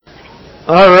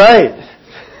All right.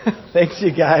 Thanks,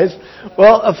 you guys.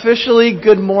 Well, officially,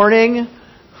 good morning.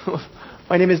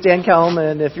 My name is Dan Kelm,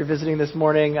 and if you're visiting this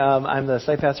morning, I'm the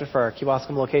site pastor for our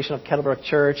Kewaskum location of Kettlebrook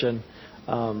Church. And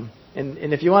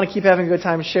if you want to keep having a good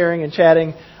time sharing and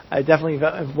chatting, I definitely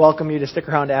welcome you to stick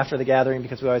around after the gathering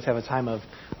because we always have a time of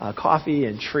coffee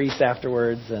and treats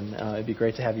afterwards, and it'd be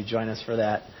great to have you join us for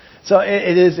that. So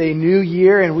it is a new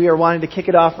year, and we are wanting to kick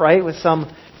it off right with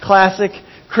some classic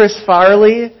Chris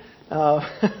Farley.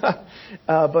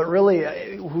 But really,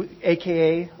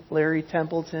 a.k.a. Larry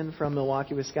Templeton from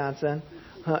Milwaukee, Wisconsin.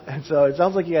 And so it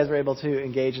sounds like you guys were able to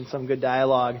engage in some good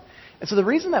dialogue. And so the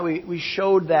reason that we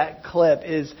showed that clip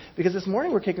is because this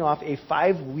morning we're kicking off a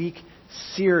 5-week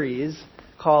series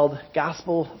called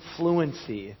Gospel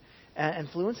Fluency. And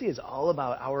fluency is all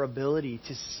about our ability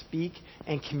to speak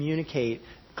and communicate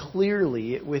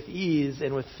clearly, with ease,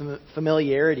 and with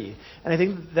familiarity. And I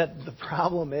think that the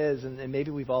problem is, and maybe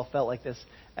we've all felt like this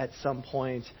at some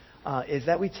point, is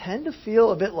that we tend to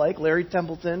feel a bit like Larry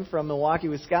Templeton from Milwaukee,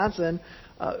 Wisconsin,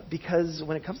 because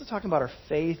when it comes to talking about our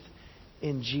faith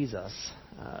in Jesus,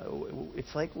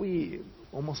 it's like we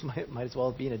almost might as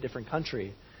well be in a different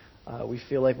country. We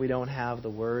feel like we don't have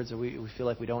the words, or we feel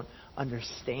like we don't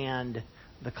understand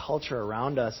the culture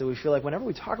around us. So we feel like whenever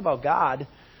we talk about God,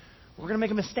 we're going to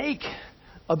make a mistake,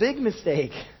 a big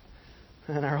mistake.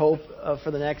 And our hope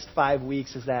for the next 5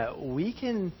 weeks is that we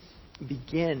can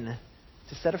begin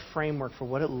to set a framework for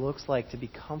what it looks like to be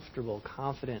comfortable,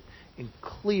 confident, and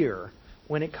clear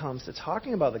when it comes to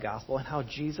talking about the gospel and how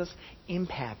Jesus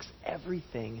impacts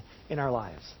everything in our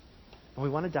lives. And we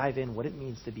want to dive in what it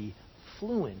means to be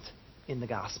fluent in the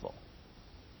gospel.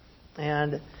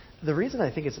 And the reason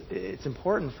I think it's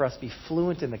important for us to be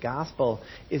fluent in the gospel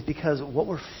is because what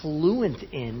we're fluent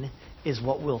in is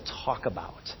what we'll talk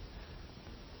about.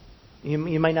 You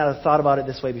might not have thought about it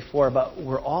this way before, but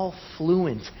we're all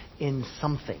fluent in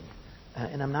something.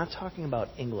 And I'm not talking about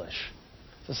English.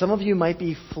 So some of you might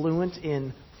be fluent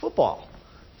in football.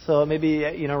 So maybe,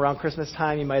 around Christmas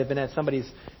time, you might have been at somebody's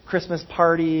Christmas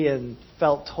party and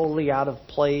felt totally out of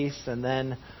place, and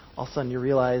then all of a sudden you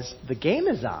realize the game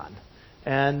is on.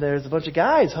 And there's a bunch of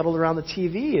guys huddled around the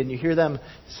TV, and you hear them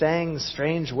saying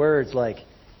strange words like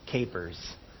Capers,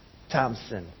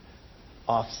 Thompson,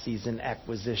 off-season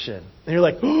acquisition. And you're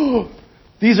like, oh,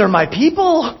 these are my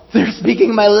people. They're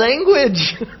speaking my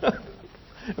language.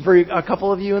 For a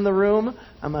couple of you in the room,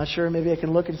 I'm not sure, maybe I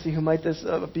can look and see who might this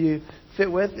be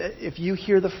fit with. If you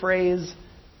hear the phrase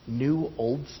new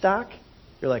old stock,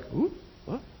 you're like, ooh,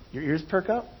 what? Your ears perk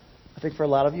up. I think for a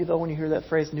lot of you, though, when you hear that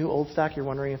phrase, new old stock, you're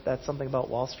wondering if that's something about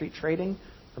Wall Street trading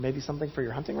or maybe something for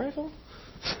your hunting rifle.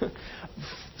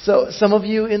 So some of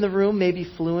you in the room may be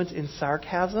fluent in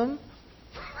sarcasm.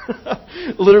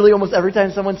 Literally almost every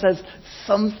time someone says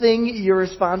something, your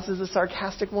response is a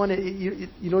sarcastic one.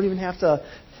 You don't even have to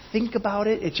think about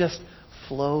it. It just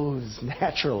flows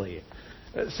naturally.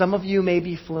 Some of you may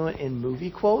be fluent in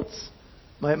movie quotes.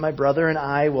 My brother and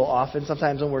I will often,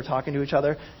 sometimes when we're talking to each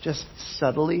other, just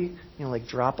subtly,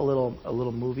 drop a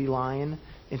little movie line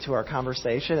into our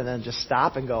conversation and then just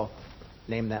stop and go,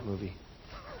 name that movie.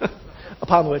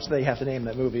 Upon which they have to name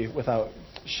that movie without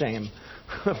shame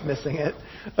of missing it.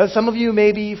 Some of you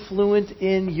may be fluent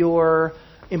in your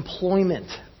employment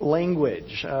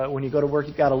language. When you go to work,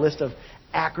 you've got a list of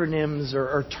acronyms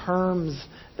or terms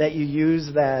that you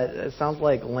use that sounds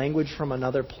like language from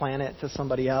another planet to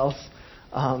somebody else.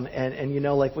 And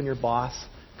like when your boss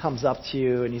comes up to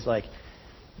you and he's like,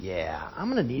 yeah, I'm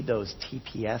going to need those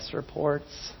TPS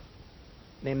reports.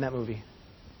 Name that movie.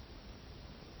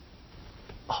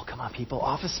 Oh, come on, people.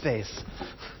 Office Space.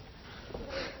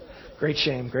 Great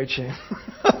shame, great shame.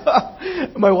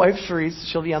 My wife, Therese,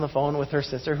 she'll be on the phone with her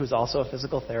sister, who's also a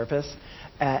physical therapist,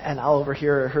 and I'll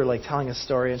overhear her telling a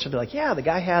story, and she'll be like, yeah, the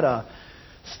guy had a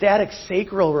static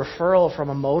sacral referral from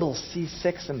a modal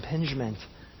C6 impingement.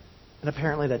 And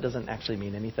apparently that doesn't actually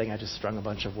mean anything. I just strung a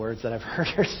bunch of words that I've heard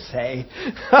her say.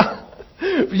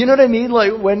 You know what I mean?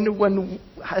 Like when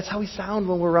that's how we sound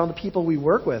when we're around the people we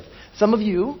work with. Some of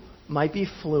you might be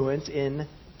fluent in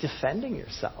defending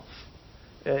yourself.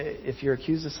 If you're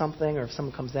accused of something or if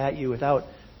someone comes at you without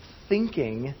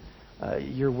thinking,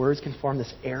 your words can form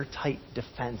this airtight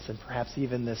defense and perhaps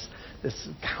even this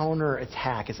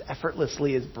counterattack as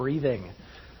effortlessly as breathing.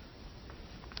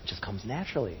 It just comes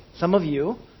naturally. Some of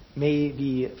you may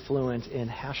be fluent in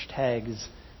hashtags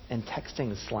and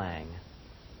texting slang.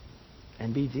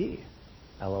 NBD,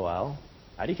 LOL,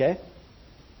 IDK.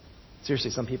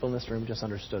 Seriously, some people in this room just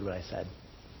understood what I said.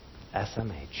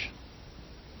 SMH.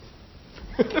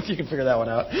 If you can figure that one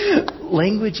out.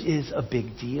 Language is a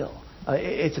big deal.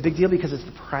 It's a big deal because it's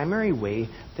the primary way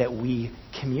that we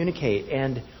communicate.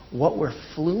 And what we're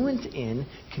fluent in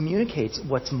communicates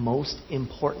what's most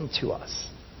important to us.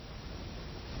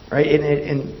 Right?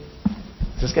 And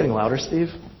is this getting louder, Steve?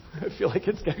 I feel like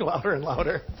it's getting louder and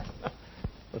louder.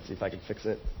 Let's see if I can fix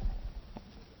it.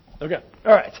 Okay.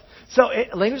 All right. So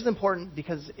language is important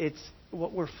because it's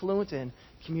what we're fluent in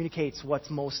communicates what's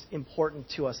most important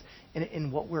to us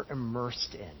and what we're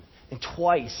immersed in. And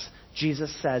twice,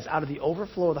 Jesus says, out of the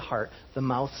overflow of the heart, the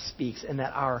mouth speaks, and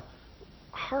that our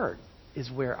heart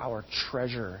is where our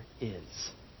treasure is.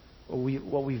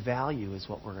 What we value is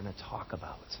what we're going to talk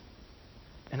about.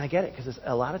 And I get it, because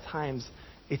a lot of times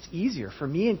it's easier, for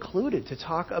me included, to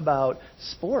talk about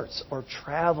sports or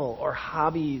travel or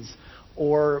hobbies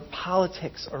or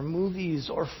politics or movies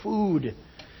or food.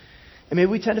 And maybe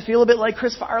we tend to feel a bit like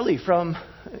Chris Farley from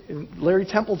Larry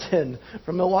Templeton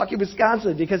from Milwaukee,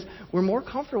 Wisconsin, because we're more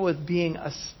comfortable with being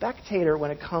a spectator when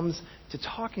it comes to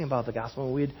talking about the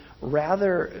gospel. We'd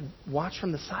rather watch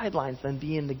from the sidelines than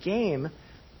be in the game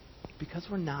because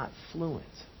we're not fluent.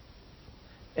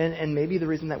 And maybe the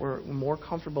reason that we're more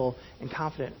comfortable and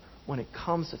confident when it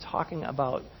comes to talking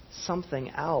about something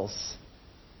else,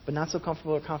 but not so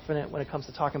comfortable or confident when it comes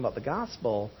to talking about the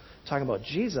gospel, talking about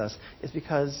Jesus, is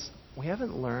because we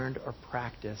haven't learned or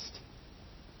practiced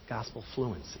gospel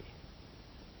fluency.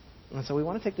 And so we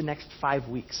want to take the next 5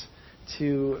 weeks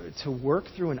to work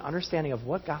through an understanding of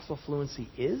what gospel fluency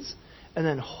is, and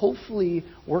then hopefully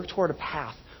work toward a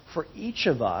path for each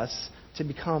of us to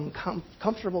become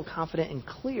comfortable, confident, and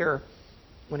clear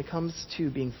when it comes to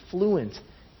being fluent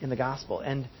in the gospel.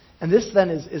 And this then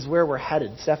is where we're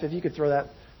headed. Steph, if you could throw that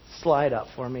slide up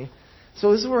for me.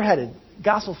 So this is where we're headed.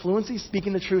 Gospel fluency,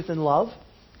 speaking the truth in love.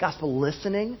 Gospel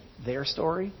listening, their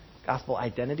story. Gospel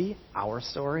identity, our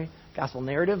story. Gospel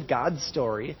narrative, God's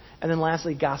story. And then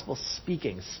lastly, gospel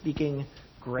speaking, speaking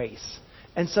grace.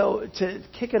 And so to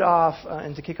kick it off,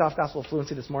 and to kick off gospel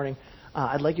fluency this morning,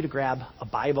 I'd like you to grab a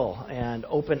Bible and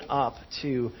open up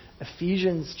to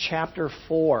Ephesians chapter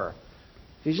 4.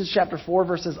 Ephesians chapter 4,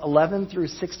 verses 11 through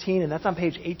 16, and that's on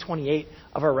page 828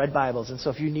 of our Red Bibles. And so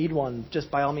if you need one, just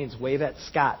by all means, wave at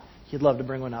Scott. He'd love to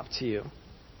bring one up to you.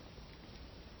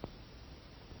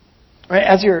 All right,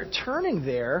 as you're turning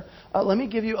there, let me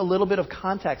give you a little bit of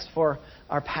context for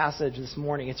our passage this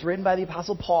morning. It's written by the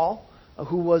Apostle Paul,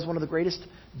 who was one of the greatest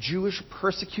Jewish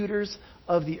persecutors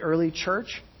of the early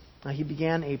church. He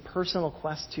began a personal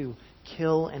quest to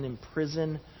kill and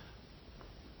imprison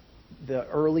the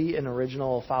early and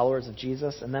original followers of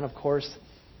Jesus. And then, of course,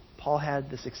 Paul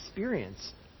had this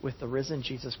experience with the risen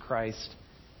Jesus Christ.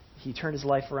 He turned his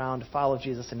life around to follow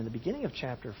Jesus. And in the beginning of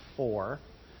chapter 4,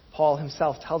 Paul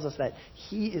himself tells us that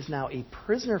he is now a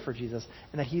prisoner for Jesus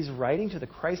and that he's writing to the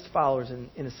Christ followers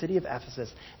in the city of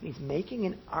Ephesus. And he's making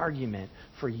an argument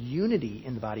for unity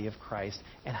in the body of Christ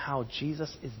and how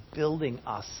Jesus is building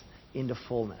us into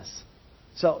fullness.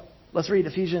 So let's read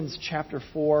Ephesians chapter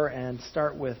 4 and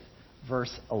start with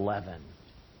verse 11.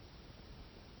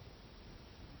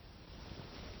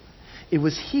 It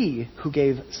was he who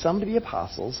gave some to be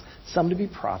apostles, some to be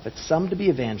prophets, some to be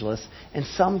evangelists, and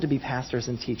some to be pastors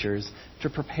and teachers to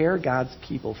prepare God's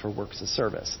people for works of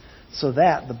service, so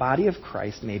that the body of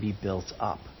Christ may be built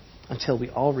up until we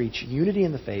all reach unity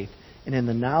in the faith and in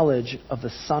the knowledge of the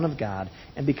Son of God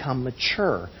and become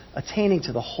mature, attaining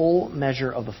to the whole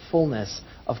measure of the fullness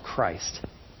of Christ.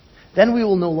 Then we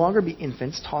will no longer be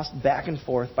infants, tossed back and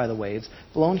forth by the waves,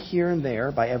 blown here and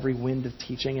there by every wind of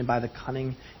teaching and by the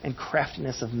cunning and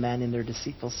craftiness of men in their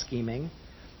deceitful scheming.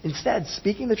 Instead,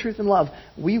 speaking the truth in love,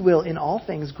 we will in all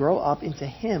things grow up into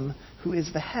him who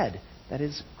is the head, that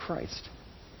is, Christ.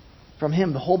 From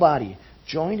him, the whole body,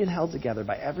 joined and held together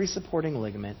by every supporting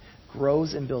ligament,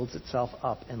 grows and builds itself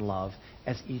up in love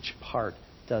as each part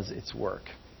does its work.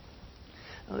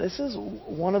 Now, this is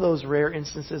one of those rare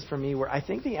instances for me where I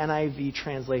think the NIV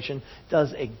translation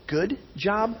does a good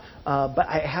job, but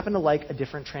I happen to like a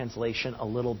different translation a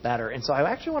little better. And so I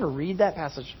actually want to read that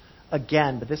passage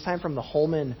again, but this time from the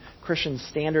Holman Christian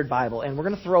Standard Bible, and we're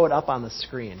going to throw it up on the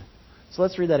screen. So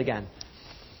let's read that again.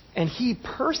 And he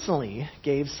personally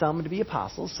gave some to be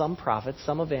apostles, some prophets,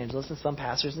 some evangelists, and some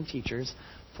pastors and teachers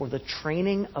for the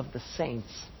training of the saints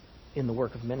in the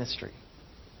work of ministry,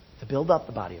 to build up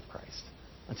the body of Christ,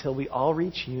 until we all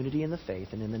reach unity in the faith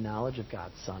and in the knowledge of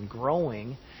God's Son,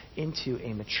 growing into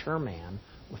a mature man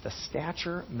with a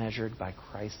stature measured by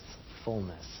Christ's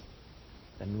fullness.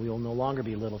 Then we will no longer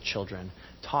be little children,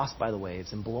 tossed by the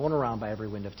waves and blown around by every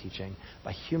wind of teaching,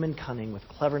 by human cunning with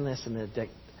cleverness and the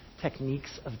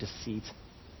techniques of deceit.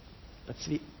 But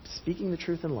speaking the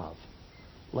truth in love,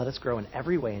 let us grow in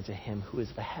every way into him who is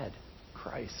the head,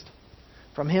 Christ.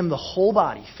 From him, the whole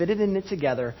body, fitted and knit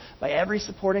together by every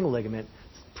supporting ligament,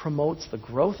 promotes the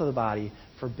growth of the body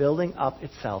for building up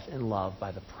itself in love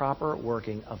by the proper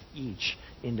working of each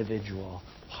individual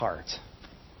part.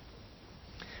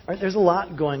 All right, there's a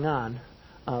lot going on,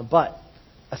 but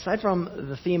aside from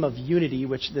the theme of unity,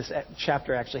 which this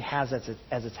chapter actually has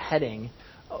as its heading,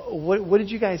 what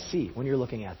did you guys see when you're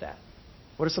looking at that?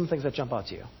 What are some things that jump out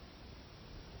to you?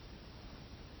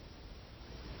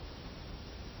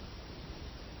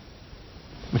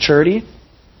 Maturity?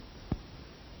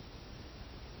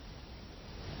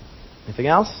 Anything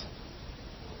else?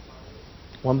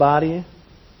 One body?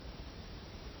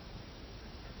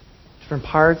 Different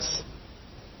parts?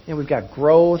 We've got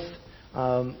growth.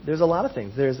 There's a lot of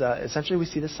things. There's essentially we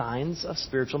see the signs of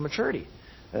spiritual maturity.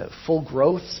 Full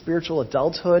growth, spiritual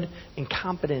adulthood, and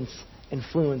competence and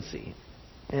fluency.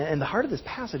 And the heart of this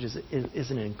passage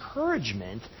is an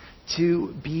encouragement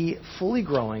to be fully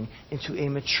growing into a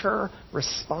mature,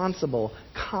 responsible,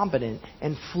 competent,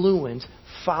 and fluent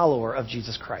follower of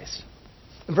Jesus Christ.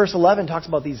 And verse 11 talks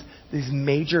about these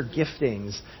major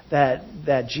giftings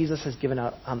that Jesus has given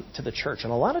out to the church.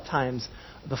 And a lot of times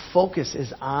the focus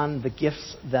is on the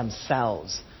gifts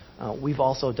themselves. We've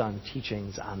also done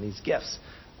teachings on these gifts.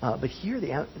 But here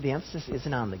the emphasis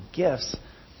isn't on the gifts,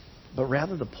 but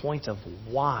rather the point of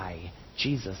why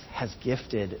Jesus has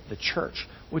gifted the church,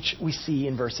 which we see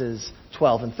in verses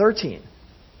 12 and 13.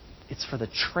 It's for the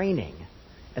training.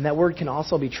 And that word can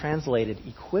also be translated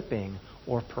equipping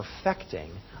or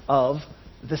perfecting of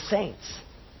the saints.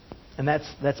 And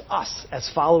that's us as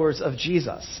followers of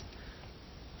Jesus.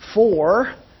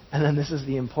 For, and then this is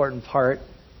the important part,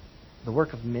 the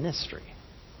work of ministry.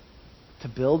 To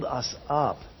build us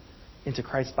up into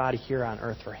Christ's body here on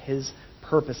earth for his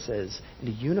purposes and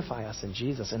to unify us in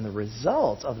Jesus. And the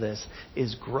result of this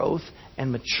is growth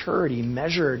and maturity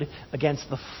measured against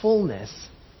the fullness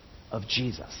of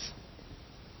Jesus.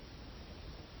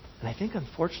 And I think,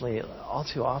 unfortunately, all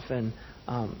too often,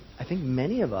 I think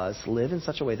many of us live in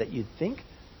such a way that you'd think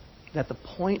that the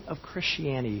point of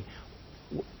Christianity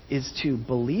is to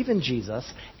believe in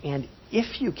Jesus, and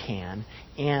if you can,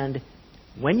 and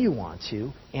when you want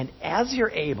to, and as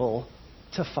you're able,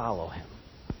 to follow him.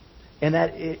 And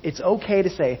that it's okay to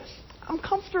say, I'm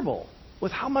comfortable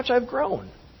with how much I've grown.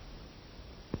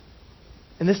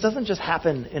 And this doesn't just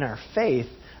happen in our faith.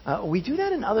 We do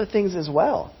that in other things as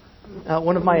well.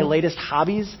 One of my latest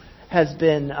hobbies has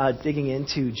been digging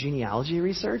into genealogy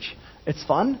research. It's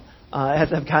fun.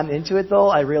 As I've gotten into it, though,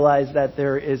 I realize that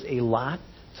there is a lot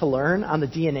to learn on the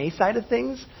DNA side of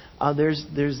things.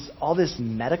 There's all this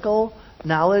medical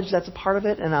knowledge that's a part of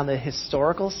it, and on the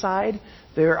historical side,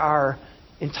 there are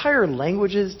entire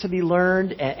languages to be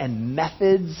learned and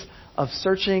methods of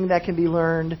searching that can be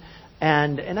learned.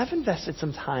 And I've invested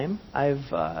some time.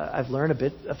 I've learned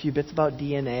a few bits about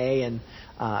DNA, and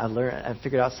I've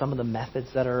figured out some of the methods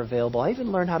that are available. I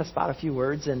even learned how to spot a few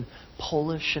words in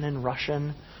Polish and in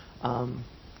Russian. And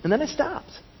then I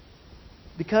stopped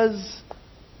because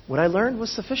what I learned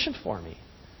was sufficient for me.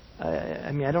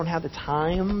 I mean, I don't have the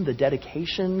time, the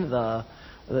dedication, the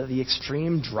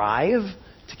extreme drive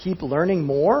to keep learning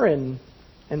more, and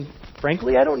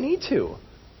frankly, I don't need to,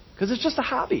 because it's just a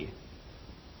hobby.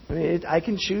 I mean, I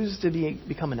can choose to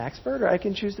become an expert, or I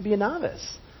can choose to be a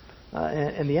novice.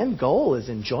 And the end goal is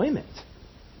enjoyment.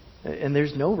 And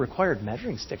there's no required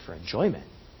measuring stick for enjoyment.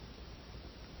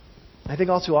 I think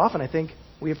all too often,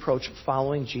 we approach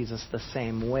following Jesus the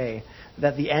same way.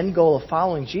 That the end goal of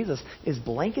following Jesus is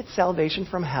blanket salvation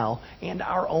from hell and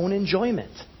our own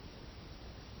enjoyment.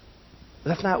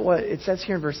 That's not what it says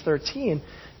here in verse 13.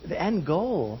 The end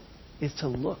goal is to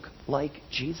look like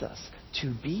Jesus,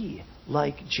 to be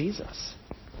like Jesus.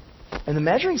 And the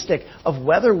measuring stick of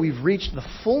whether we've reached the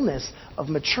fullness of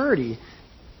maturity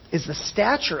is the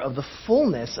stature of the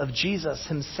fullness of Jesus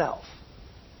himself.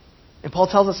 And Paul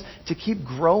tells us to keep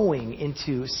growing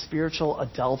into spiritual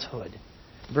adulthood.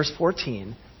 Verse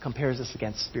 14 compares this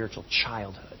against spiritual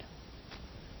childhood,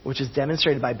 which is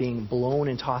demonstrated by being blown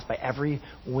and tossed by every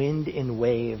wind and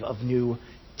wave of new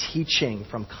teaching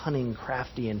from cunning,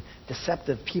 crafty, and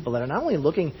deceptive people that are not only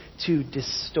looking to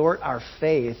distort our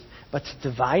faith, but to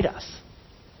divide us,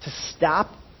 to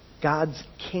stop God's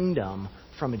kingdom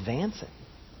from advancing.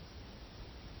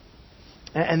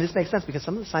 And this makes sense because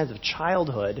some of the signs of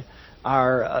childhood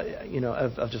are,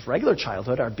 of just regular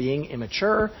childhood, are being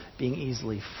immature, being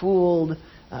easily fooled,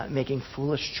 making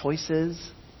foolish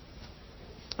choices.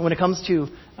 And when it comes to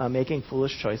making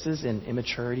foolish choices in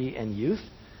immaturity and youth,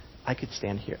 I could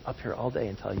stand up here all day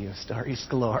and tell you stories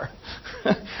galore.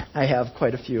 I have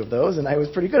quite a few of those, and I was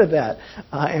pretty good at that.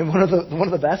 And one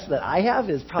of the best that I have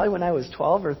is probably when I was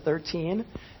 12 or 13,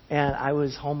 and I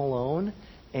was home alone,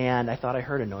 and I thought I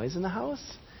heard a noise in the house.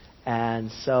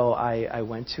 And so I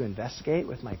went to investigate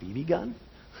with my BB gun,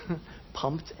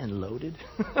 pumped and loaded.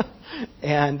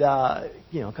 And,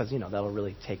 because, that'll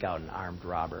really take out an armed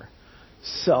robber.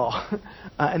 So,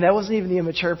 and that wasn't even the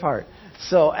immature part.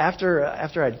 So after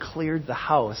I'd cleared the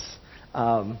house,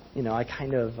 I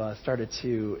kind of started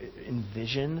to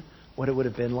envision what it would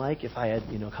have been like if I had,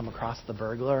 come across the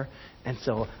burglar. And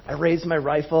so I raised my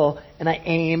rifle, and I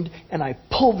aimed, and I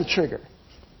pulled the trigger.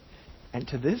 And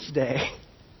to this day,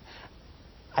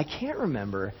 I can't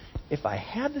remember if I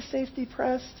had the safety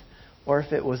pressed, or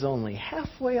if it was only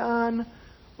halfway on,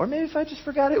 or maybe if I just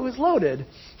forgot it was loaded.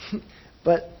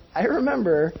 But I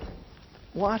remember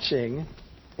watching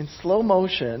in slow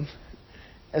motion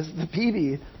as the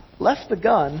BB left the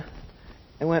gun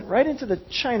and went right into the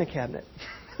china cabinet.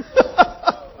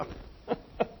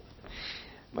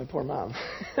 My poor mom.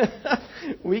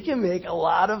 We can make a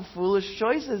lot of foolish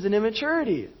choices in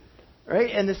immaturity, right?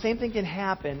 And the same thing can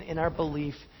happen in our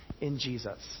belief in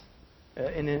Jesus.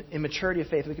 In immaturity of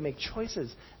faith, we can make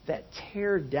choices that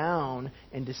tear down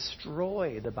and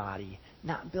destroy the body,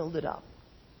 not build it up.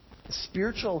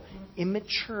 Spiritual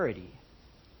immaturity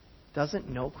doesn't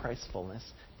know Christ's fullness,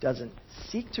 doesn't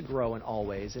seek to grow in all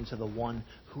ways into the one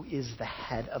who is the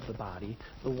head of the body,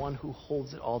 the one who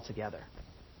holds it all together.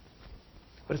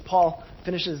 But as Paul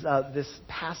finishes this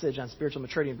passage on spiritual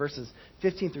maturity in verses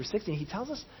 15 through 16, he tells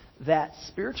us that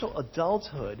spiritual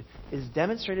adulthood is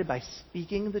demonstrated by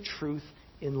speaking the truth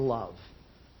in love,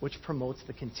 which promotes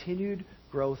the continued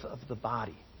growth of the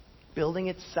body, building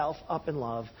itself up in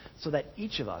love so that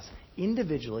each of us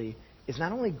individually is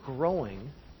not only growing,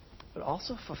 but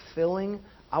also fulfilling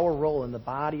our role in the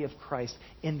body of Christ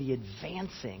in the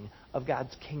advancing of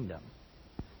God's kingdom.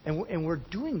 And we're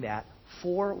doing that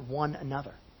for one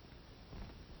another.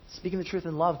 Speaking the truth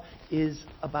in love is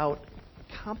about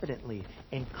competently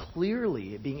and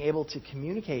clearly being able to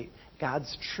communicate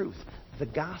God's truth, the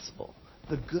gospel,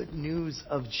 the good news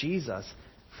of Jesus,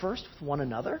 first with one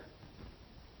another,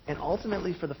 and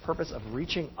ultimately for the purpose of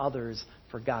reaching others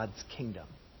for God's kingdom.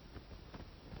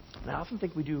 And I often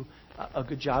think we do a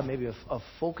good job maybe of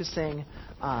focusing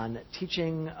on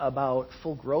teaching about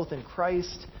full growth in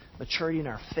Christ, maturity in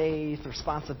our faith,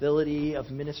 responsibility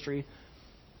of ministry,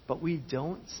 but we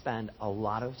don't spend a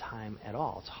lot of time at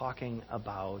all talking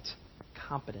about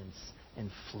competence and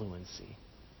fluency.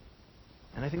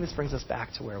 And I think this brings us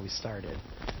back to where we started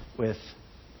with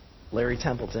Larry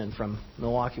Templeton from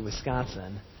Milwaukee,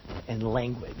 Wisconsin, and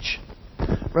language.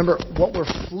 Remember, what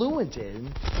we're fluent in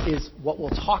is what we'll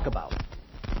talk about.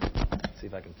 Let's see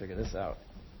if I can figure this out.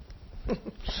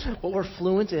 What we're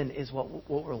fluent in is what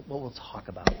we'll talk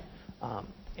about.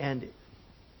 And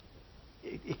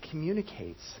it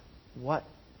communicates what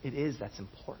it is that's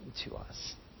important to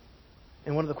us.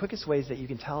 And one of the quickest ways that you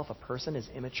can tell if a person is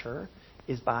immature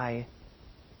is by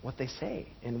what they say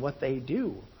and what they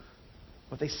do,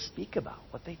 what they speak about,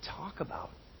 what they talk about.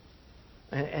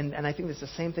 And I think it's the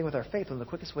same thing with our faith. One of the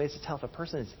quickest ways to tell if a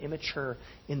person is immature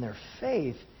in their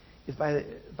faith is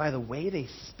by the way they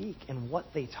speak and what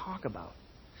they talk about.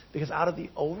 Because out of the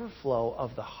overflow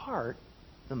of the heart,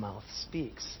 the mouth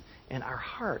speaks. And our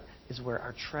heart is where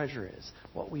our treasure is.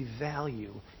 What we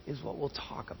value is what we'll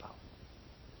talk about.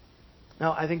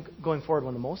 Now, I think going forward,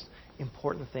 one of the most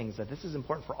important things that this is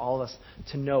important for all of us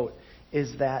to note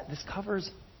is that this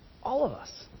covers all of us.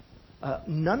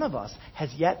 None of us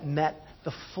has yet met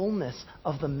the fullness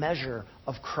of the measure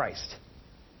of Christ.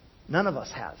 None of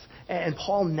us has. And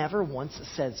Paul never once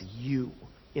says you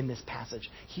in this passage.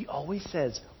 He always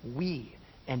says we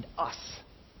and us.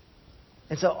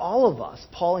 And so all of us,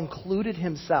 Paul included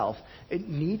himself,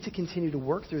 need to continue to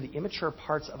work through the immature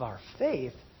parts of our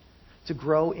faith to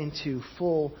grow into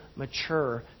full,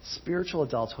 mature, spiritual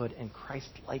adulthood and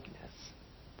Christ-likeness.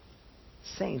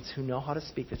 Saints who know how to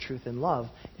speak the truth in love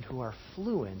and who are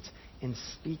fluent in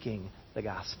speaking the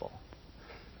gospel.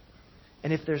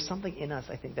 And if there's something in us,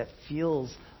 I think, that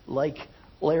feels like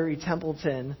Larry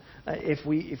Templeton, if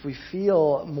we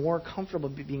feel more comfortable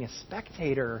being a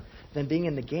spectator than being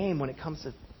in the game when it comes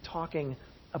to talking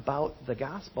about the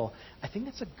gospel, I think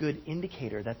that's a good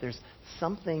indicator that there's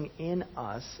something in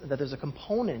us, that there's a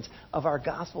component of our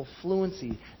gospel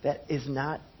fluency that has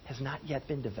not yet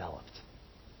been developed.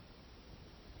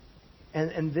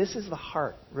 And this is the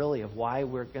heart, really, of why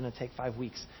we're going to take 5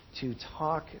 weeks to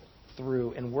talk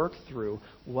through and work through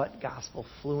what gospel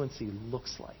fluency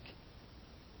looks like.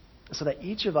 so that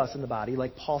each of us in the body,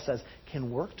 like Paul says,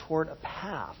 can work toward a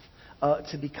path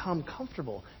to become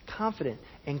comfortable, confident,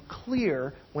 and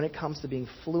clear when it comes to being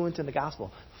fluent in the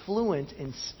gospel, fluent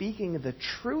in speaking the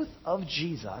truth of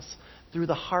Jesus through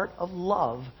the heart of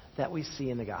love that we see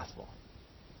in the gospel.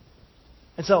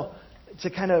 And so,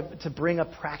 to bring a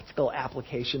practical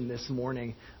application this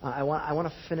morning, I want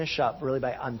to finish up really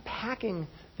by unpacking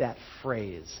that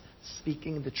phrase,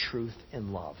 speaking the truth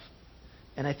in love.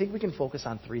 And I think we can focus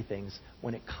on three things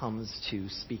when it comes to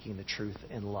speaking the truth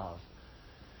in love.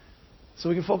 So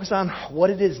we can focus on what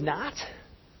it is not,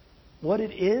 what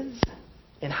it is,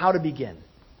 and how to begin.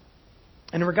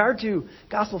 And in regard to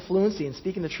gospel fluency and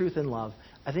speaking the truth in love,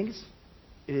 I think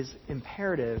it is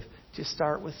imperative to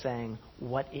start with saying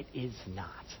what it is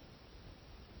not.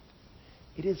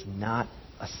 It is not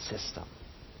a system.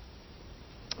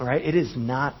 All right? It is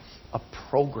not a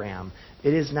program.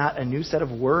 It is not a new set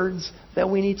of words that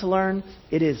we need to learn.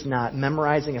 It is not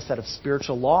memorizing a set of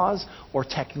spiritual laws or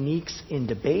techniques in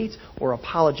debate or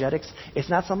apologetics. It's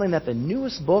not something that the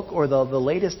newest book or the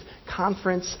latest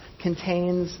conference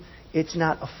contains. It's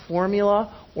not a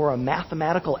formula or a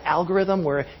mathematical algorithm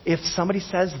where if somebody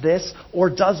says this or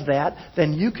does that,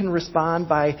 then you can respond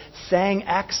by saying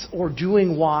X or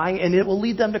doing Y, and it will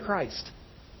lead them to Christ.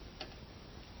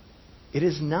 It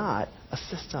is not a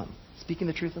system. Speaking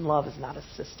the truth in love is not a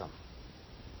system.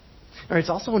 All right, it's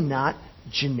also not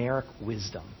generic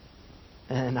wisdom.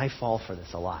 And I fall for this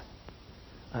a lot.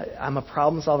 I'm a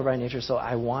problem solver by nature, so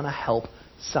I want to help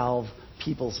solve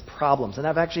people's problems. And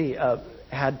I've actually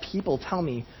had people tell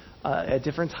me at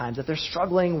different times that they're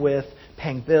struggling with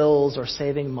paying bills or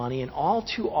saving money. And all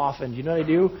too often, you know what I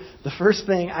do? The first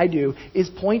thing I do is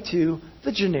point to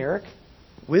the generic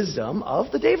wisdom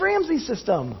of the Dave Ramsey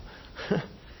system.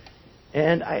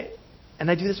 And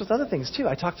I do this with other things too.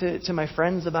 I talk to my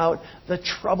friends about the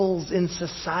troubles in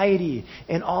society,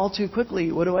 and all too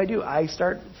quickly, what do? I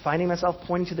start finding myself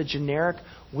pointing to the generic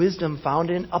wisdom found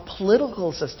in a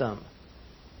political system.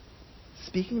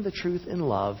 Speaking the truth in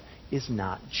love is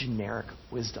not generic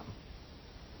wisdom.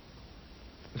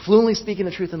 Fluently speaking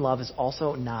the truth in love is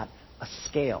also not a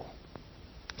scale.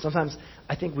 Sometimes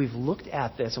I think we've looked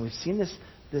at this and we've seen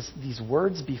these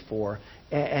words before,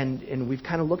 and we've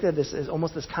kind of looked at this as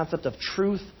almost this concept of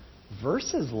truth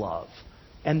versus love,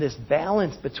 and this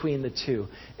balance between the two.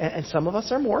 And some of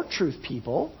us are more truth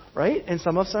people, right? And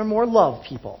some of us are more love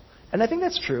people. And I think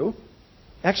that's true.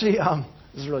 Actually,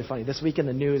 this is really funny. This week in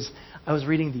the news, I was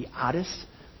reading the oddest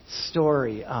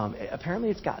story. Apparently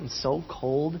it's gotten so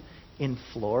cold in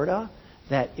Florida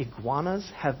that iguanas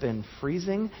have been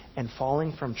freezing and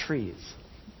falling from trees.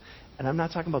 And I'm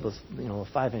not talking about those,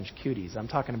 5-inch cuties. I'm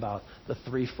talking about the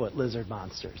 3-foot lizard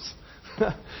monsters.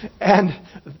 And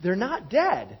they're not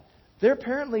dead. They're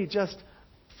apparently just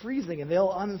freezing, and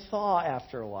they'll unthaw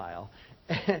after a while.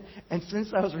 And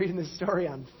since I was reading this story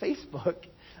on Facebook,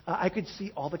 I could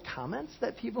see all the comments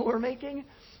that people were making.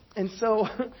 And so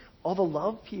all the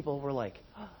love people were like,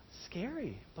 oh,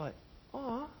 scary, but,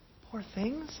 aw, poor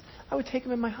things. I would take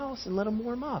them in my house and let them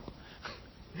warm up.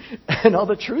 And all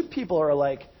the truth people are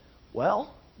like,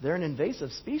 well, they're an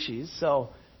invasive species, so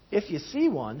if you see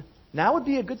one, now would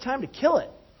be a good time to kill it.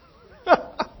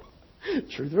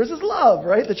 Truth versus love,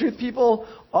 right? The truth people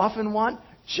often want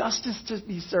justice to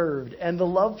be served, and the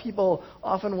love people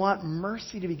often want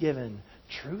mercy to be given.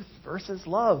 Truth versus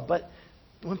love. But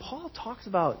when Paul talks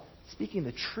about speaking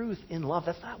the truth in love,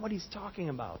 that's not what he's talking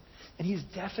about. And he's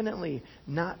definitely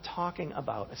not talking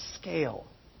about a scale.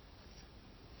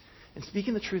 And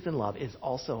speaking the truth in love is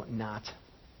also not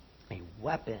a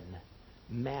weapon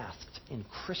masked in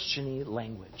Christian-y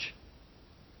language.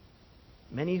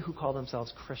 Many who call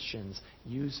themselves Christians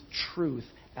use truth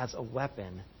as a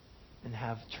weapon and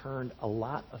have turned a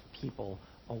lot of people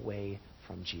away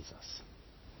from Jesus.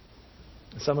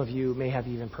 Some of you may have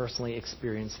even personally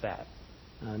experienced that.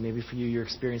 Maybe for you, your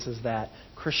experience is that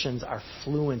Christians are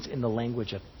fluent in the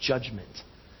language of judgment.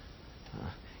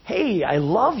 Hey, I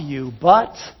love you,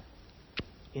 but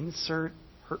insert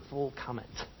hurtful comment.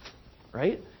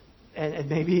 Right? And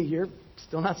maybe you're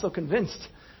still not so convinced.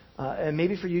 And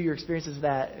maybe for you, your experience is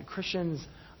that Christians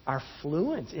are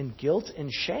fluent in guilt and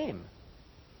shame.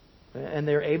 And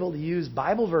they're able to use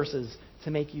Bible verses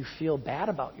to make you feel bad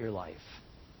about your life.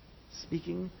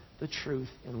 Speaking the truth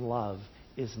in love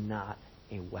is not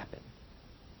a weapon.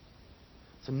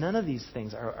 So none of these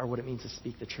things are what it means to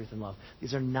speak the truth in love.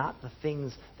 These are not the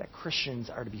things that Christians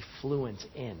are to be fluent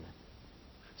in.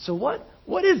 So what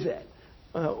is it?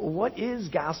 What is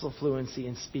gospel fluency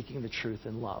in speaking the truth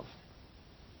in love?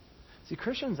 See,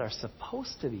 Christians are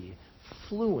supposed to be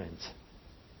fluent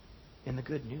in the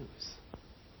good news.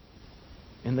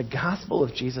 in the gospel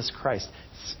of Jesus Christ,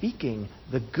 speaking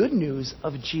the good news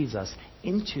of Jesus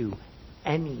into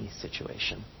any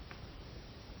situation.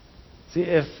 See,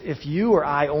 if you or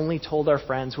I only told our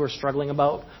friends who are struggling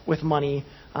with money,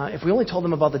 if we only told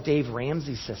them about the Dave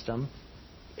Ramsey system,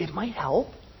 it might help,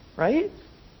 right?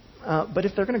 But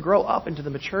if they're going to grow up into the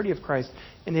maturity of Christ,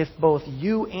 and if both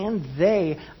you and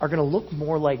they are going to look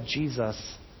more like Jesus,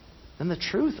 then the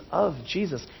truth of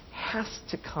Jesus has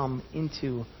to come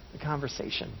into the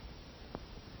conversation.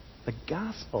 The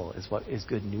gospel is what is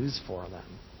good news for them.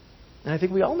 And I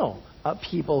think we all know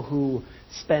people who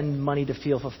spend money to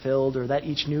feel fulfilled, or that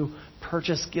each new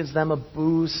purchase gives them a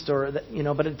boost, or that,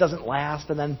 but it doesn't last,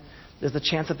 and then there's the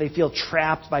chance that they feel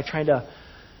trapped by trying to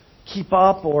keep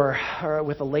up or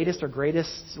with the latest or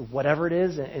greatest, whatever it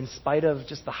is, in spite of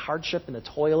just the hardship and the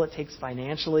toil it takes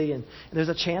financially. And there's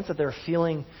a chance that they're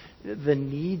feeling the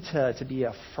need to be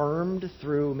affirmed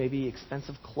through maybe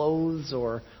expensive clothes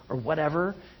or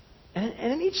whatever. And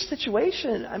in each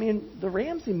situation, the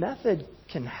Ramsey method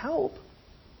can help,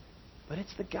 but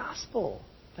it's the gospel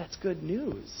that's good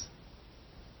news.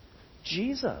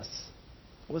 Jesus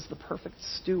was the perfect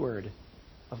steward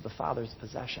of the Father's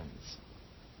possessions.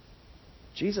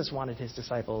 Jesus wanted his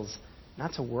disciples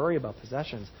not to worry about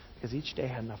possessions because each day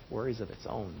had enough worries of its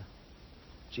own.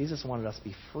 Jesus wanted us to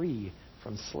be free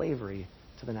from slavery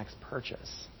to the next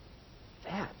purchase.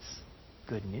 That's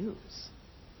good news.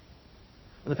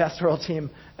 On the pastoral team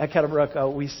at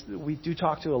Kettlebrook, we do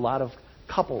talk to a lot of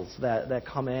couples that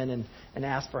come in and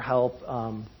ask for help.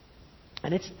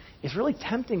 And it's really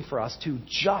tempting for us to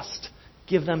just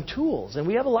give them tools. And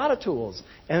we have a lot of tools.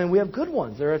 And we have good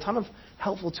ones. There are a ton of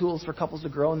helpful tools for couples to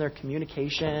grow in their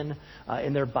communication,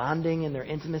 in their bonding, in their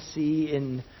intimacy,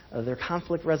 in their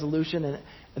conflict resolution. And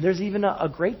there's even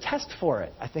a great test for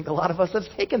it. I think a lot of us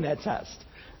have taken that test,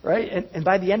 right? And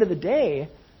by the end of the day,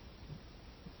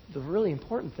 the really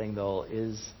important thing, though,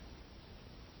 is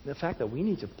the fact that we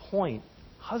need to point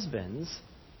husbands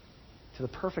to the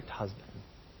perfect husband,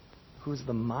 who's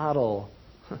the model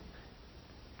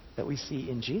that we see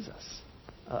in Jesus,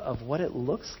 of what it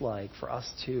looks like for us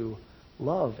to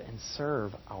love and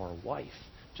serve our wife,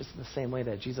 just in the same way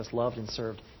that Jesus loved and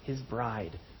served his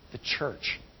bride, the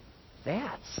church.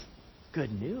 That's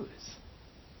good news.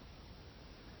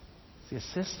 See, a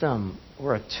system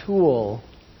or a tool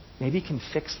maybe can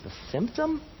fix the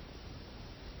symptom,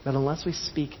 but unless we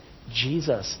speak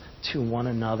Jesus to one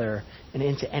another and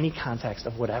into any context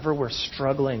of whatever we're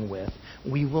struggling with,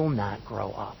 we will not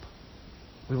grow up.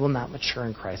 We will not mature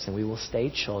in Christ, and we will stay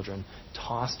children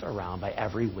tossed around by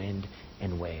every wind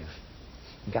and wave.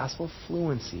 Gospel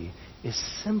fluency is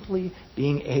simply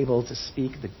being able to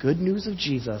speak the good news of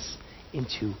Jesus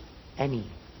into any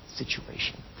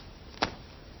situation.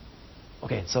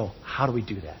 Okay, so how do we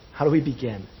do that? How do we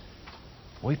begin?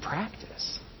 Well, we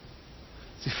practice.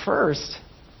 See, first,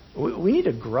 we need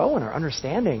to grow in our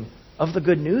understanding of the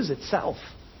good news itself.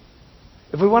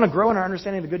 If we want to grow in our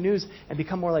understanding of the good news and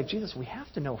become more like Jesus, we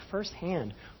have to know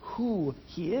firsthand who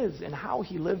he is and how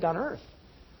he lived on earth.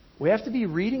 We have to be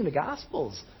reading the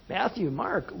Gospels, Matthew,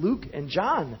 Mark, Luke, and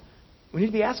John. We need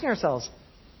to be asking ourselves,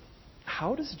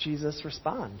 how does Jesus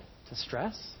respond to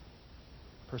stress,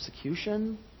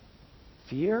 persecution,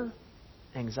 fear,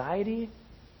 anxiety?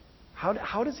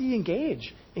 How does he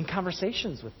engage in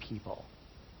conversations with people?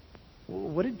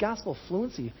 What did gospel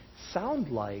fluency sound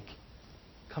like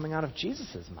coming out of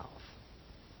Jesus' mouth?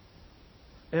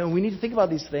 And we need to think about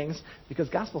these things because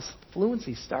gospel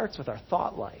fluency starts with our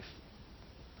thought life,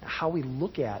 how we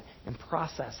look at and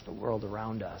process the world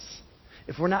around us.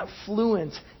 If we're not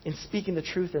fluent in speaking the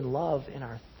truth in love in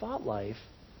our thought life,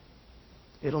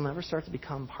 it'll never start to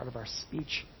become part of our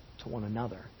speech to one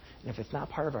another. And if it's not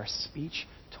part of our speech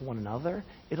to one another,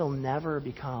 it'll never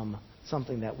become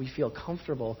something that we feel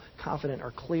comfortable, confident,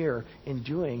 or clear in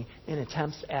doing in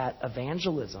attempts at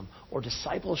evangelism or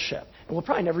discipleship. And we'll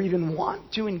probably never even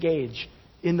want to engage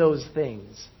in those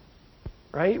things.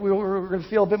 Right? We're going to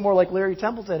feel a bit more like Larry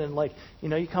Templeton, and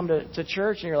you come to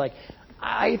church and you're like,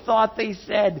 I thought they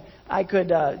said I could,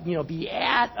 be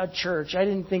at a church. I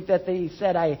didn't think that they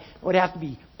said I would have to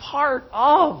be part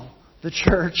of the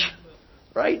church.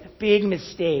 Right? Big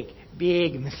mistake.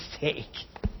 Big mistake.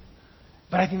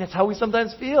 But I think that's how we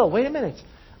sometimes feel. Wait a minute.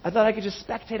 I thought I could just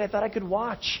spectate. I thought I could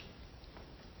watch.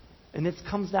 And it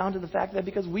comes down to the fact that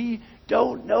because we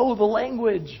don't know the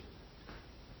language.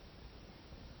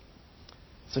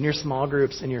 So in your small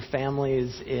groups, in your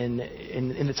families, in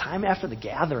the time after the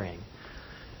gathering,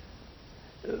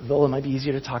 though it might be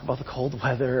easier to talk about the cold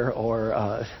weather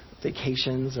or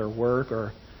vacations or work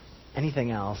or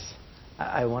anything else,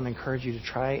 I want to encourage you to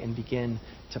try and begin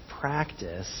to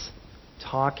practice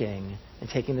talking and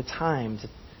taking the time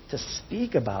to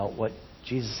speak about what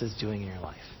Jesus is doing in your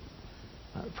life.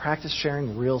 Practice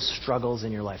sharing real struggles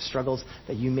in your life, struggles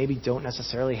that you maybe don't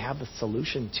necessarily have the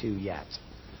solution to yet.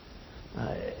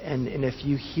 And if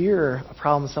you hear a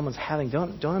problem someone's having,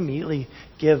 don't immediately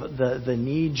give the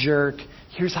knee-jerk,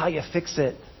 here's how you fix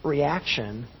it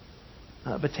reaction,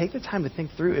 but take the time to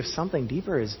think through if something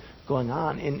deeper is going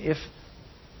on and if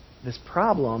this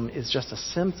problem is just a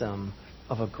symptom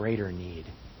of a greater need,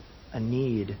 a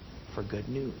need for good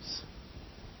news.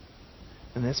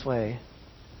 In this way,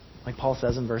 like Paul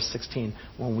says in verse 16,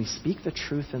 when we speak the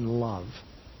truth in love,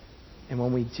 and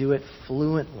when we do it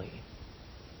fluently,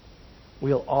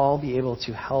 we'll all be able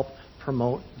to help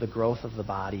promote the growth of the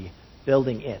body,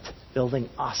 building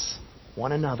us,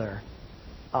 one another,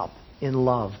 up in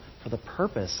love for the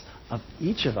purpose of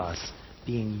each of us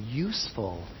being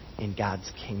useful in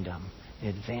God's kingdom, in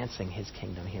advancing His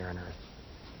kingdom here on earth.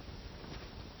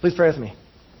 Please pray with me.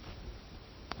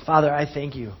 Father, I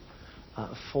thank you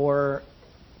for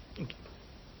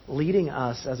leading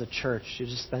us as a church to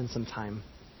just spend some time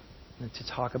to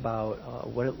talk about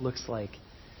what it looks like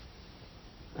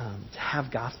to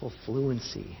have gospel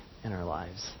fluency in our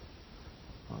lives.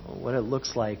 What it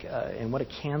looks like and what it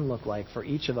can look like for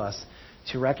each of us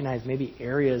to recognize maybe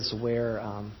areas where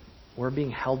we're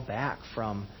being held back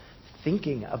from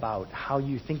thinking about how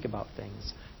you think about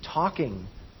things, talking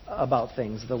about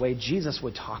things the way Jesus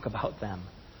would talk about them,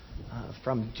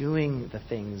 from doing the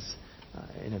things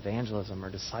in evangelism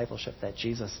or discipleship that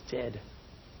Jesus did.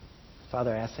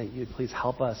 Father, I ask that you would please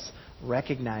help us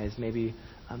recognize maybe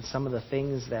some of the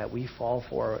things that we fall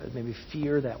for, maybe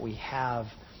fear that we have,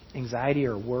 anxiety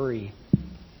or worry.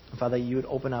 Father, you would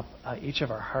open up each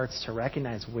of our hearts to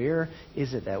recognize where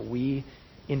is it that we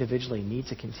individually need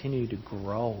to continue to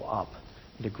grow up,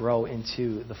 and to grow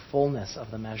into the fullness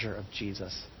of the measure of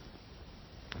Jesus.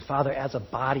 Father, as a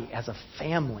body, as a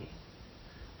family,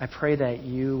 I pray that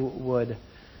you would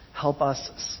help us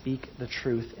speak the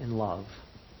truth in love.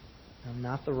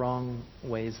 Not the wrong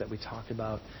ways that we talked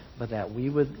about, but that we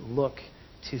would look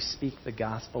to speak the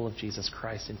gospel of Jesus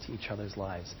Christ into each other's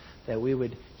lives. That we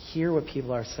would hear what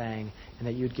people are saying, and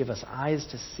that you would give us eyes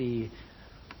to see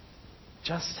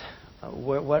just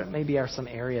what maybe are some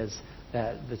areas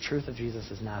that the truth of Jesus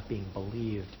is not being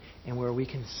believed, and where we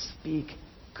can speak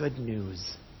good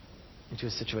news into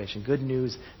a situation. Good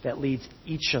news that leads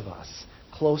each of us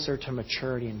closer to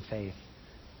maturity in faith.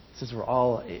 Since we're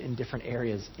all in different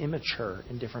areas, immature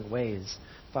in different ways,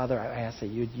 Father, I ask that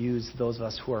you'd use those of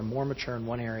us who are more mature in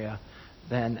one area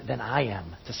than I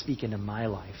am to speak into my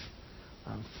life,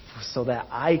 so that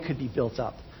I could be built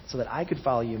up, so that I could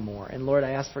follow you more. And Lord,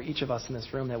 I ask for each of us in this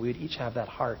room that we would each have that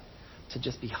heart to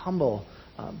just be humble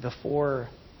before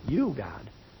you, God,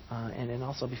 and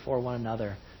also before one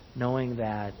another, knowing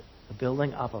that the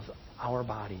building up of our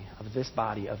body, of this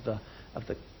body, of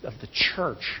the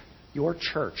church, your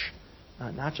church,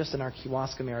 not just in our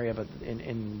Kewaskum area, but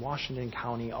in Washington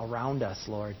County, around us,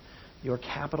 Lord, your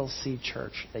capital C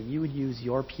church, that you would use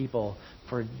your people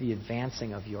for the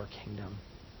advancing of your kingdom.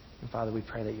 And Father, we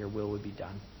pray that your will would be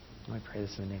done. And we pray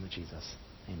this in the name of Jesus.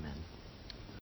 Amen.